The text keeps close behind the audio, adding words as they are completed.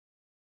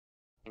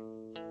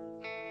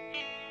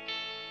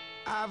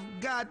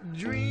I've got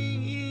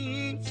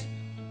dreams,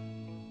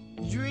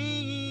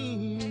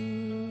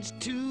 dreams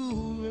to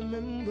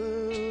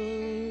remember.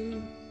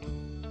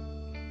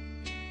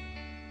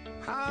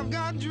 I've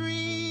got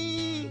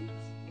dreams,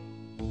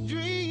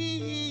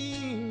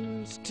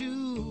 dreams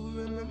to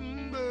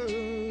remember.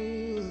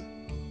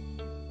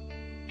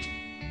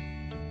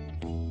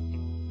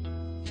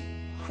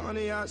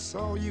 Honey, I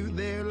saw you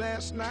there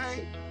last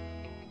night.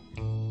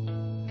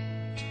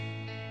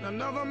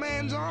 Another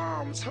man's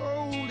arms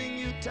holding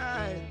you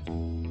tight.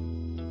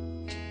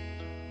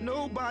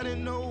 Nobody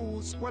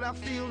knows what I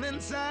feel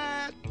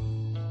inside.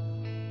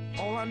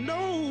 All I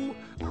know,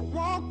 I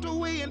walked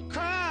away and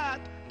cried.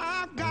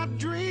 I've got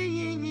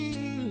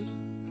dreams,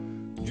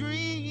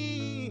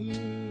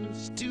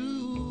 dreams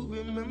to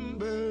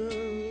remember.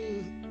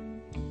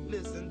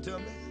 Listen to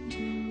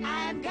me.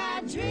 I've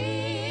got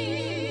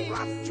dreams,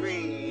 rough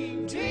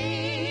dreams,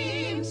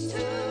 dreams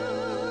to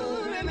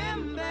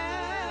remember.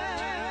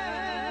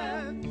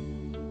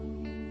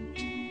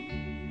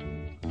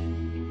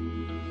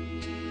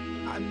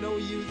 I know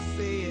you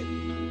said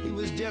he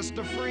was just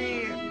a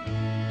friend,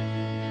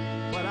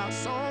 but I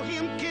saw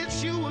him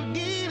kiss you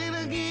again and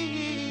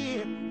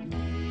again.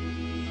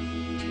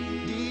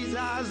 These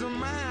eyes of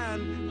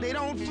mine, they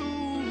don't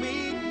fool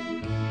me.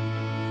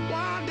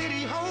 Why did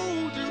he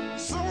hold you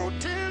so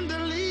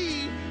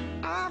tenderly?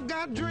 I've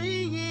got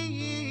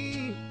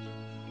dreams,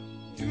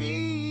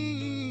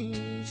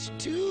 dreams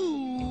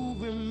to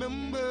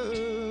remember.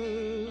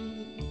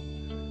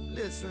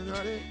 Listen,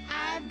 honey.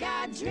 I've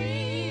got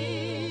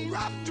dreams,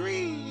 rough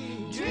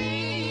dreams,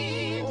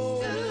 dreams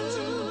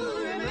to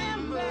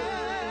remember.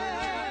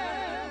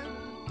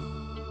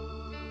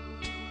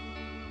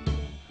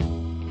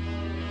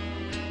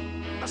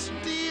 I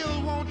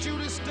still want you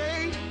to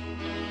stay.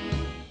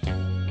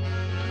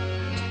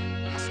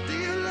 I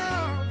still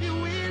love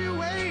you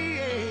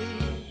anyway.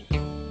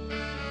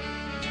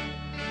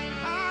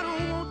 I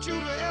don't want you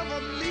to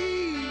ever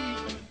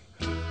leave.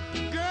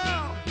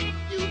 Girl,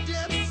 you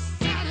just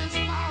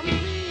satisfy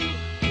me.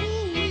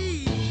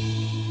 Ooh-wee.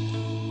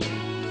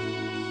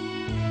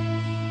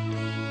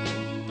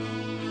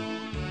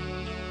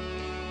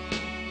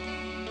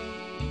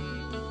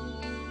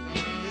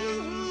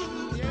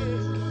 Ooh,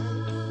 yeah.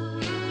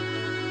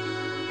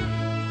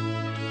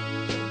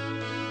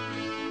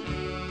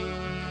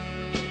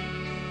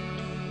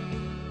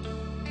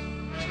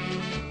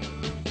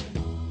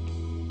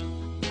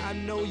 I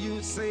know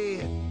you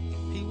said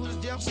he was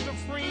just a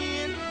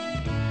friend,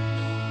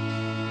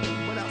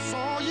 but I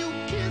saw you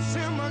kiss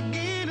him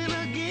again and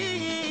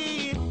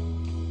again.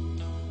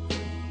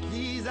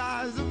 These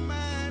eyes of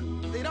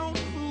mine, they don't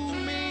fool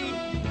me.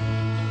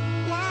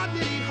 Why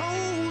did he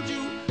hold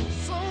you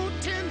so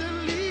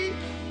tenderly?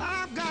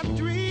 I've got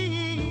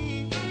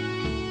dreams,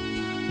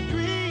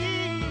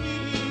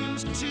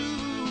 dreams to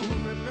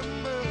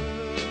remember.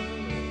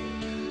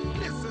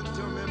 Listen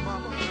to me,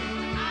 mama.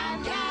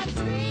 I've got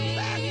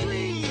dreams,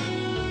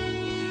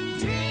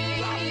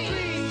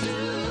 dreams to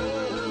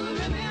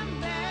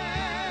remember.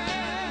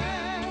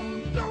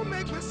 Don't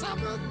make me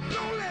suffer.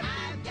 Don't let